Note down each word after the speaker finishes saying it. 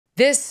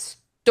This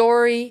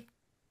story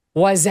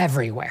was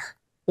everywhere.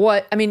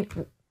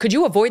 Could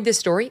you avoid this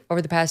story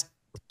over the past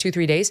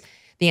 2-3 days?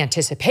 The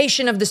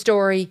anticipation of the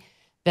story,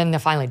 then the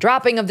finally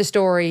dropping of the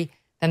story,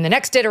 then the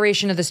next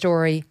iteration of the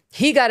story.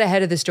 He got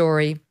ahead of the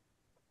story.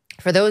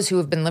 For those who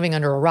have been living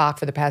under a rock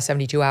for the past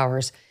 72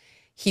 hours,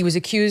 he was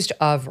accused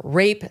of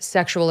rape,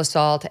 sexual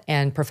assault,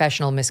 and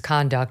professional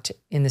misconduct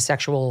in the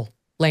sexual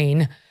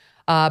lane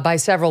by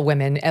several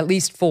women, at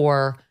least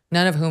 4,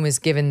 none of whom is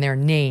given their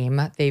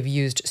name. They've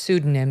used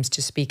pseudonyms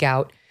to speak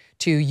out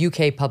to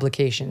UK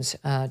publications,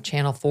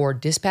 Channel 4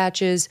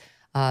 Dispatches,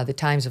 The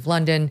Times of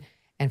London,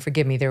 and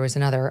forgive me, there was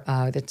another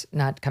that's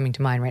not coming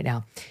to mind right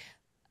now.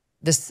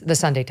 The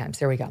Sunday Times,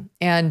 there we go.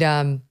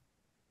 And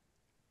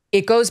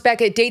it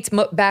dates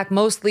back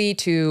mostly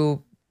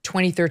to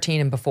 2013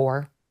 and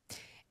before.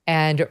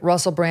 And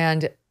Russell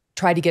Brand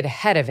tried to get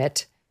ahead of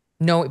it,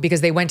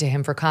 because they went to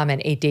him for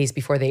comment 8 days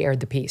before they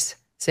aired the piece,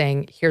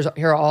 saying, here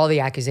are all the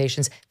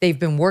accusations. They've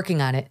been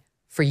working on it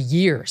for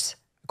years,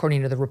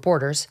 according to the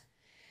reporters.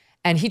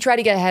 And he tried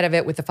to get ahead of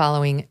it with the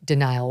following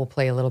denial. We'll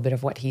play a little bit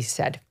of what he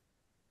said.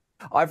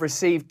 I've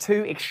received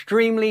 2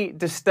 extremely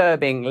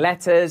disturbing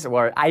letters,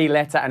 or a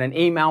letter and an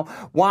email,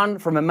 one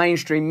from a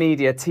mainstream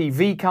media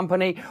TV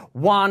company,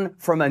 one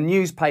from a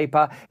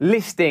newspaper,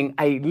 listing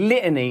a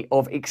litany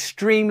of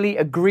extremely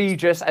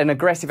egregious and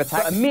aggressive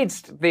attacks.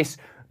 Amidst this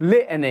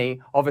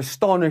litany of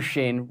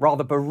astonishing,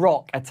 rather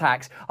baroque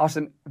attacks are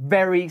some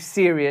very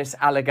serious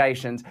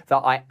allegations that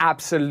I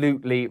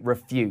absolutely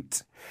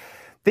refute.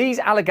 These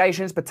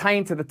allegations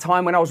pertain to the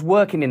time when I was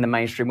working in the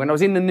mainstream, when I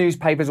was in the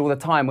newspapers all the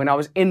time, when I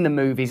was in the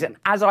movies. And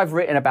as I've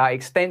written about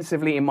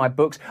extensively in my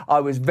books,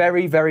 I was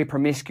very, very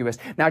promiscuous.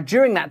 Now,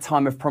 during that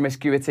time of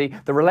promiscuity,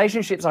 the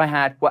relationships I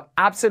had were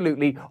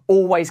absolutely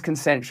always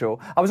consensual.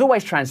 I was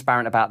always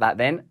transparent about that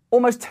then,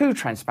 almost too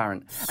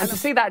transparent. And to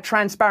see that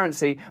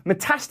transparency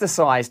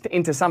metastasized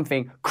into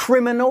something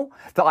criminal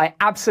that I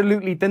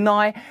absolutely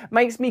deny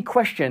makes me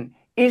question,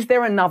 is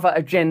there another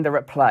agenda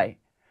at play?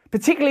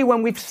 Particularly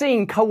when we've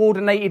seen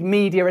coordinated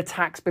media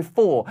attacks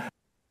before.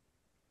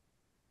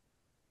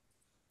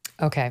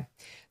 Okay.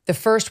 The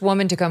first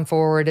woman to come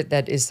forward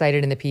that is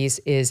cited in the piece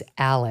is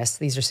Alice.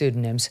 These are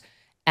pseudonyms.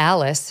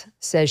 Alice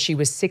says she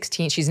was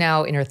 16. She's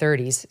now in her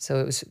 30s,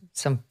 so it was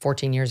some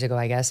 14 years ago,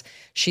 I guess.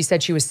 She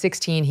said she was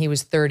 16, he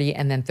was 30,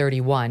 and then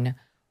 31,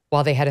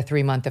 while they had a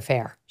 3-month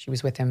affair. She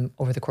was with him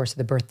over the course of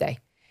the birthday.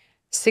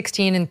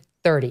 16 and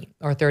 30,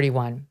 or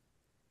 31.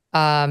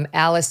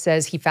 Alice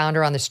says he found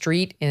her on the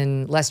street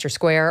in Leicester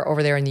Square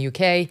over there in the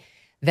UK,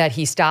 that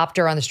he stopped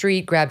her on the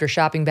street, grabbed her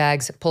shopping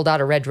bags, pulled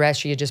out a red dress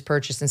she had just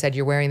purchased and said,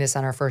 "You're wearing this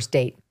on our first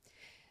date."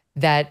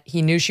 That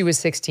he knew she was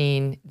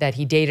 16, that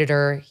he dated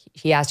her.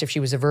 He asked if she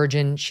was a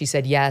virgin. She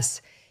said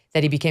yes.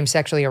 That he became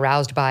sexually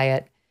aroused by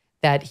it.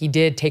 That he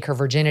did take her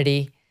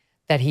virginity.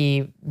 That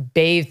he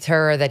bathed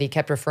her. That he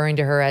kept referring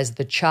to her as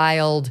the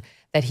child.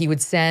 That he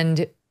would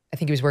send, I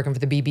think he was working for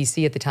the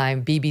BBC at the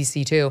time,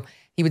 BBC too.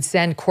 He would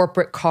send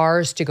corporate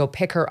cars to go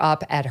pick her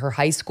up at her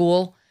high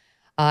school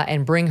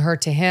and bring her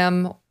to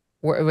him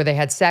where they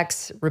had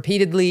sex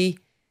repeatedly.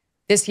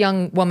 This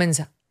young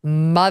woman's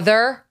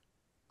mother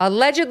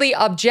allegedly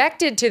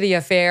objected to the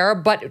affair,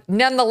 but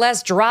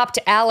nonetheless dropped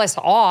Alice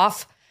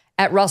off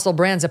at Russell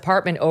Brand's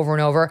apartment over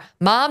and over.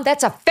 Mom,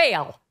 that's a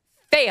fail.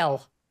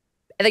 Fail.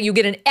 And that you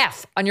get an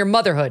F on your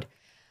motherhood.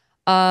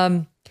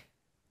 But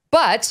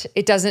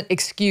it doesn't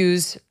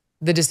excuse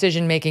the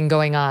decision-making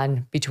going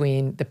on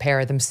between the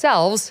pair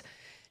themselves.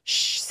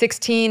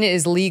 16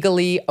 is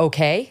legally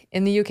okay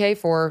in the UK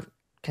for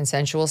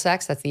consensual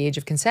sex. That's the age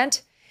of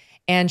consent.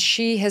 And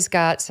she has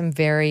got some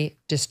very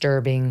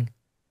disturbing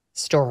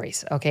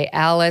stories. Okay,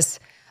 Alice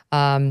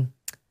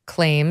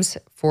claims,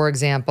 for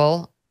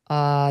example,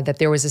 that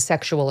there was a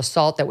sexual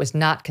assault that was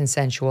not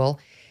consensual.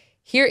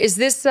 Here, is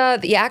this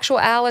the actual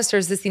Alice, or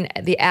is this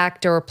the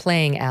actor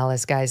playing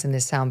Alice, guys, in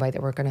this soundbite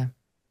that we're going to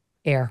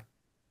air?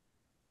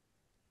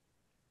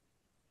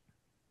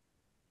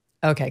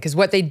 Okay, because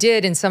what they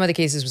did in some of the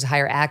cases was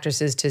hire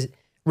actresses to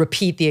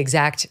repeat the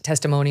exact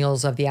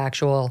testimonials of the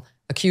actual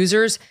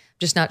accusers.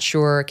 Just not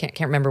sure, can't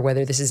remember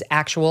whether this is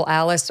actual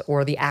Alice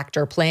or the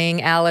actor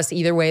playing Alice.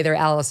 Either way, they're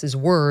Alice's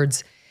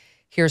words.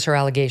 Here's her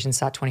allegation,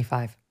 SOT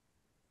 25.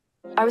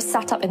 I was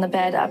sat up in the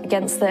bed up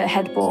against the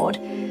headboard,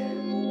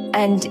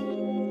 and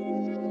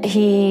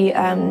he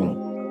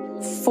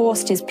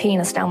forced his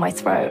penis down my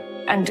throat,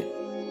 and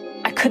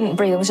I couldn't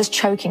breathe. It was just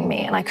choking me,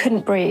 and I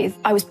couldn't breathe.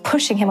 I was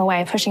pushing him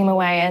away,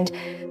 and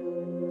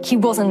he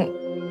wasn't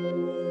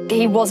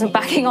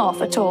backing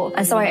off at all.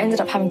 And so I ended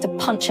up having to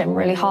punch him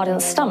really hard in the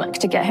stomach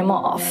to get him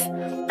off.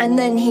 And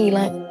then he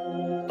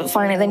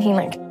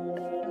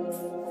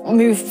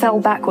fell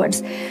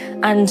backwards,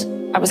 and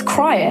I was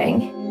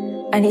crying.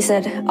 And he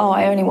said, "Oh,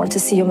 I only want to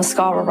see your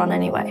mascara run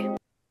anyway."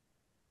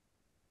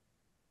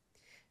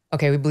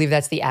 Okay, we believe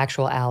that's the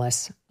actual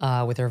Alice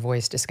with her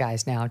voice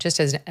disguised now. Just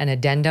as an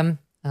addendum,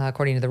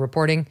 according to the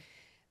reporting,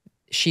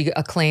 she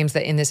claims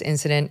that in this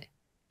incident,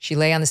 she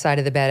lay on the side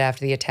of the bed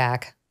after the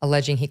attack,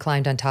 alleging he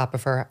climbed on top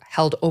of her,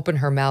 held open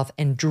her mouth,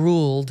 and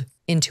drooled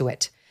into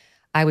it.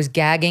 I was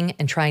gagging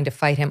and trying to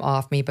fight him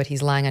off me, but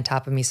he's lying on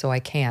top of me, so I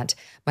can't.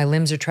 My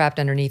limbs are trapped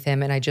underneath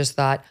him, and I just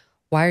thought,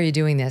 why are you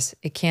doing this?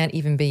 It can't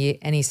even be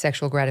any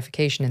sexual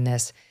gratification in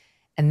this.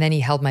 And then he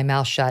held my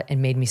mouth shut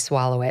and made me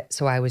swallow it,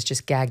 so I was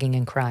just gagging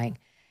and crying.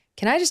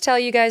 Can I just tell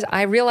you guys,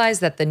 I realize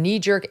that the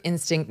knee-jerk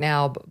instinct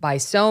now by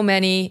so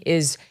many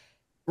is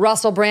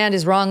Russell Brand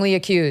is wrongly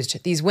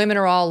accused. These women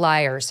are all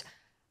liars.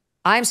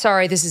 I'm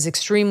sorry, this is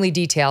extremely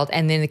detailed.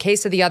 And in the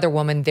case of the other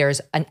woman, there's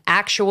an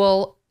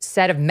actual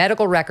set of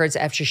medical records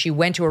after she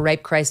went to a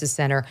rape crisis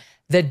center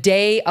the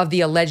day of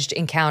the alleged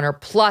encounter,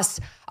 plus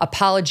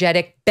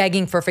apologetic,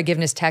 begging for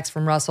forgiveness text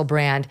from Russell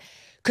Brand.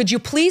 Could you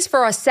please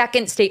for a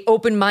second stay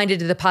open-minded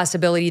to the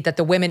possibility that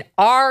the women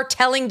are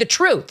telling the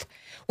truth?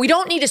 We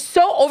don't need to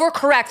so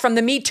overcorrect from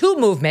the Me Too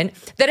movement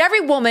that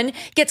every woman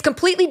gets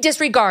completely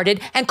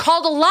disregarded and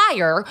called a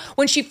liar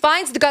when she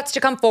finds the guts to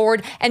come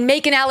forward and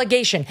make an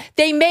allegation.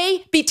 They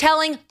may be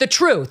telling the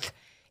truth.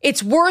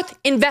 It's worth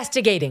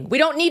investigating. We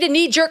don't need to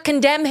knee-jerk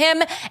condemn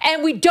him,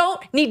 and we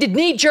don't need to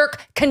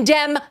knee-jerk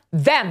condemn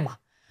them.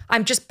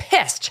 I'm just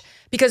pissed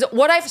because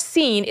what I've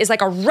seen is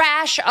like a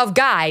rash of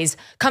guys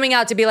coming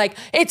out to be like,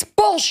 it's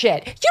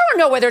bullshit. You don't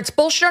know whether it's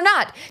bullshit or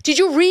not. Did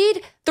you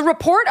read the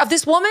report of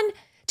this woman?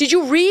 Did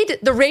you read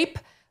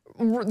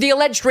the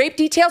alleged rape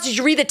details? Did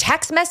you read the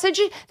text message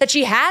that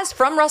she has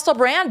from Russell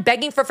Brand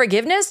begging for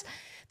forgiveness?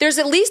 There's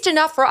at least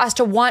enough for us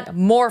to want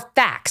more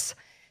facts.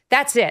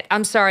 That's it.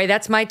 I'm sorry.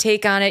 That's my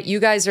take on it.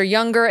 You guys are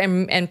younger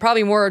and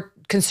probably more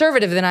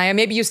conservative than I am.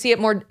 Maybe you see it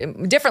more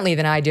differently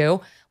than I do.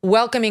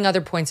 Welcoming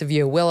other points of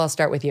view. Will, I'll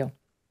start with you.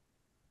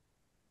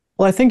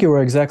 Well, I think you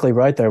were exactly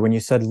right there when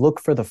you said look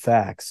for the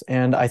facts.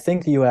 And I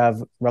think you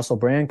have Russell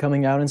Brand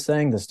coming out and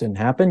saying this didn't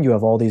happen. You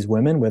have all these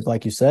women with,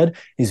 like you said,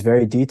 these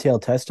very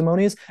detailed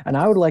testimonies. And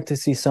I would like to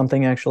see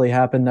something actually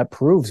happen that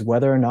proves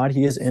whether or not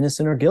he is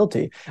innocent or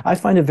guilty. I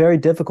find it very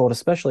difficult,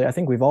 especially I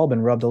think we've all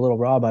been rubbed a little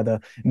raw by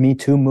the Me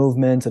Too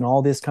movement and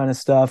all this kind of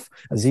stuff,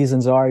 Aziz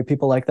Ansari,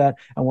 people like that.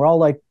 And we're all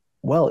like,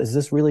 well, is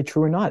this really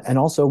true or not? And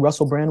also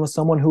Russell Brand was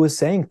someone who was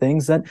saying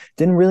things that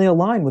didn't really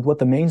align with what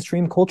the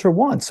mainstream culture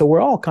wants. So we're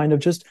all kind of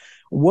just,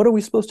 what are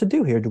we supposed to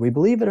do here? Do we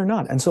believe it or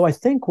not? And so I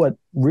think what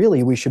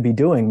really we should be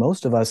doing,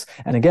 most of us,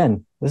 and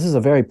again, this is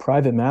a very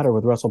private matter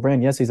with Russell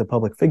Brand. Yes, he's a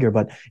public figure,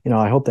 but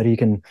I hope that he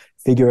can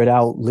figure it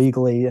out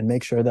legally and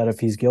make sure that if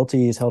he's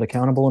guilty, he's held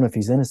accountable, and if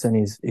he's innocent,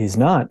 he's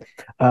not.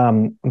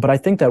 But I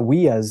think that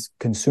we as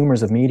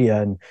consumers of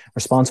media and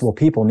responsible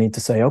people need to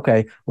say,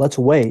 okay, let's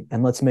wait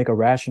and let's make a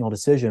rational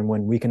decision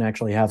when we can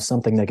actually have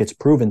something that gets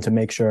proven to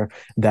make sure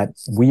that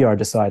we are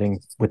deciding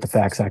with the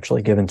facts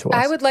actually given to us.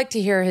 I would like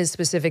to hear his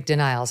specific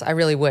denials. I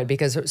really would,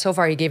 because so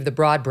far he gave the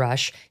broad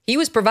brush. He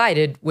was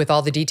provided with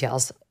all the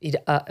details. He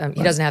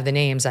doesn't have the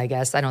names, I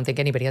guess. I don't think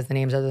anybody has the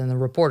names other than the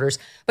reporters,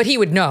 but he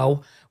would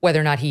know whether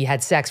or not he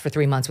had sex for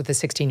 3 months with a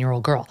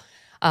 16-year-old girl.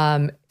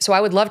 So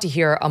I would love to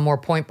hear a more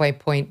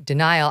point-by-point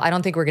denial. I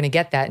don't think we're going to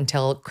get that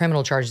until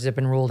criminal charges have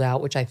been ruled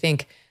out, which I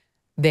think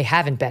they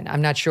haven't been.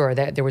 I'm not sure.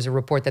 That there was a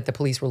report that the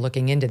police were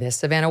looking into this.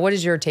 Savannah, what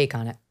is your take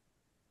on it?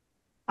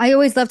 I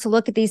always love to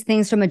look at these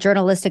things from a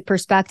journalistic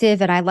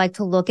perspective, and I like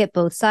to look at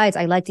both sides.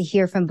 I like to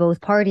hear from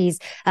both parties,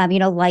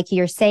 like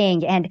you're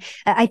saying. And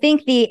I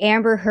think the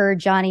Amber Heard,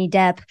 Johnny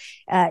Depp,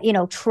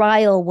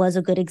 trial was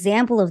a good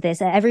example of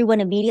this.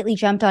 Everyone immediately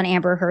jumped on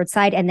Amber Heard's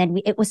side, and then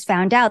it was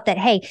found out that,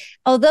 hey,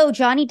 although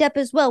Johnny Depp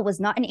as well was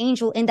not an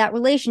angel in that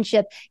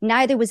relationship,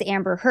 neither was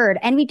Amber Heard.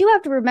 And we do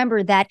have to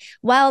remember that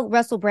while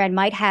Russell Brand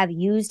might have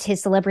used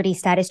his celebrity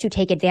status to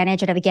take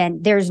advantage, and again,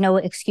 there's no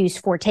excuse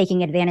for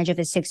taking advantage of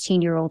a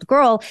 16-year-old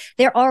girl,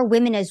 there are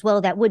women as well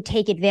that would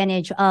take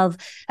advantage of,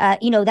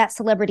 that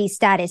celebrity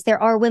status.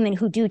 There are women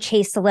who do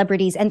chase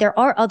celebrities, and there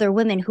are other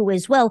women who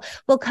as well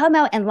will come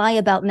out and lie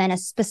about men,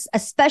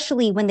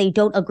 especially when they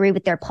don't agree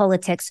with their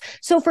politics.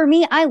 So for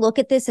me, I look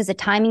at this as a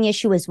timing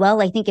issue as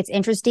well. I think it's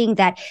interesting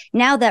that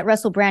now that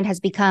Russell Brand has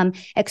become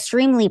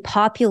extremely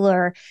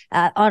popular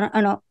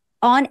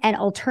on an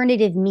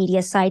alternative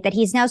media site, that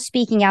he's now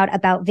speaking out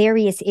about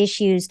various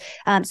issues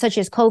such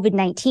as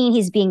COVID-19.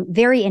 He's being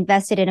very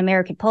invested in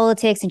American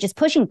politics and just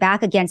pushing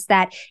back against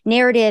that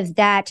narrative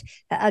that,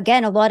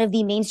 again, a lot of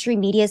the mainstream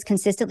media is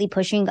consistently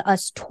pushing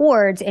us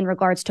towards in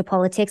regards to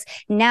politics.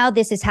 Now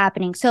this is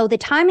happening. So the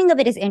timing of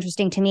it is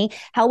interesting to me.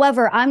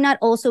 However, I'm not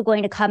also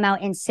going to come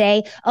out and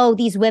say, oh,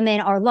 these women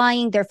are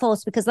lying, they're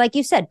false, because like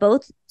you said,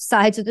 both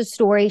sides of the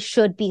story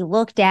should be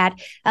looked at.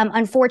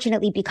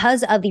 Unfortunately,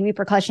 because of the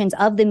repercussions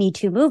of the Me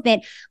Too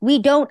movement, we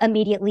don't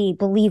immediately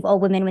believe all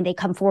women when they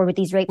come forward with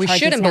these rape charges. We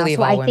shouldn't believe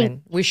all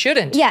women. We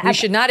shouldn't. Yeah, we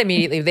should not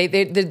immediately.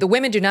 The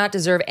women do not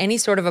deserve any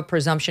sort of a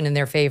presumption in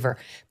their favor,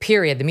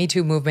 period. The Me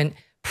Too movement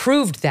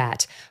proved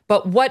that.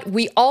 But what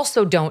we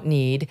also don't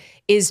need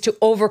is to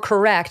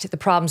overcorrect the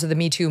problems of the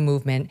Me Too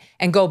movement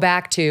and go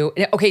back to,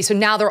 okay, so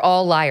now they're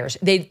all liars.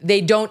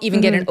 They don't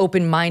even get an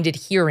open-minded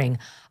hearing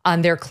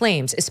on their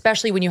claims,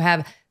 especially when you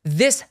have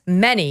this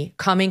many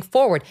coming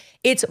forward.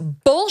 It's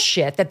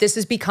bullshit that this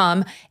has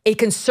become a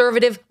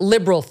conservative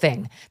liberal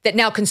thing, that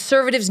now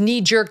conservatives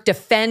knee-jerk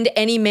defend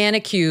any man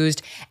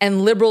accused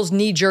and liberals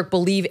knee-jerk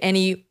believe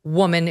any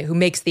woman who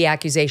makes the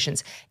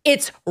accusations.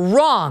 It's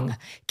wrong.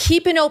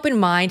 Keep an open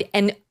mind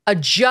and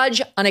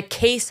judge on a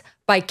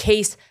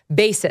case-by-case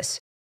basis.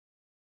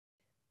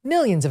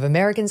 Millions of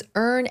Americans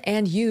earn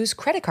and use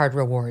credit card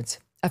rewards.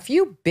 A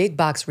few big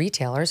box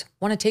retailers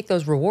want to take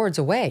those rewards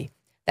away.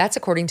 That's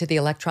according to the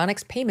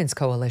Electronics Payments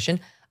Coalition,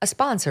 a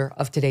sponsor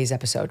of today's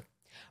episode.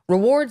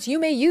 Rewards you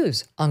may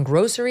use on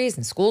groceries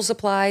and school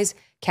supplies,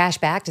 cash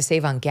back to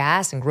save on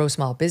gas and grow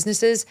small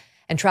businesses,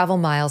 and travel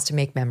miles to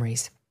make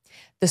memories.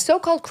 The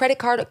so-called Credit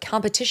Card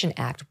Competition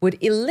Act would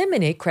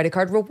eliminate credit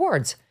card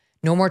rewards.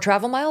 No more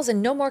travel miles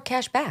and no more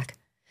cash back.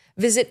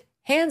 Visit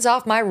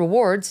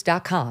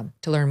handsoffmyrewards.com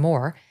to learn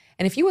more.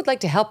 And if you would like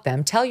to help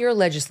them, tell your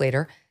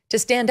legislator to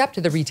stand up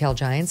to the retail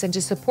giants and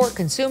to support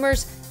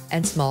consumers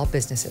and small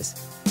businesses.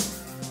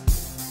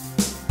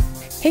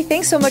 Hey,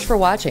 thanks so much for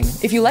watching.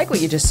 If you like what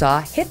you just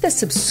saw, hit the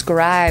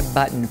subscribe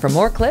button for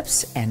more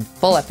clips and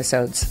full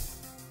episodes.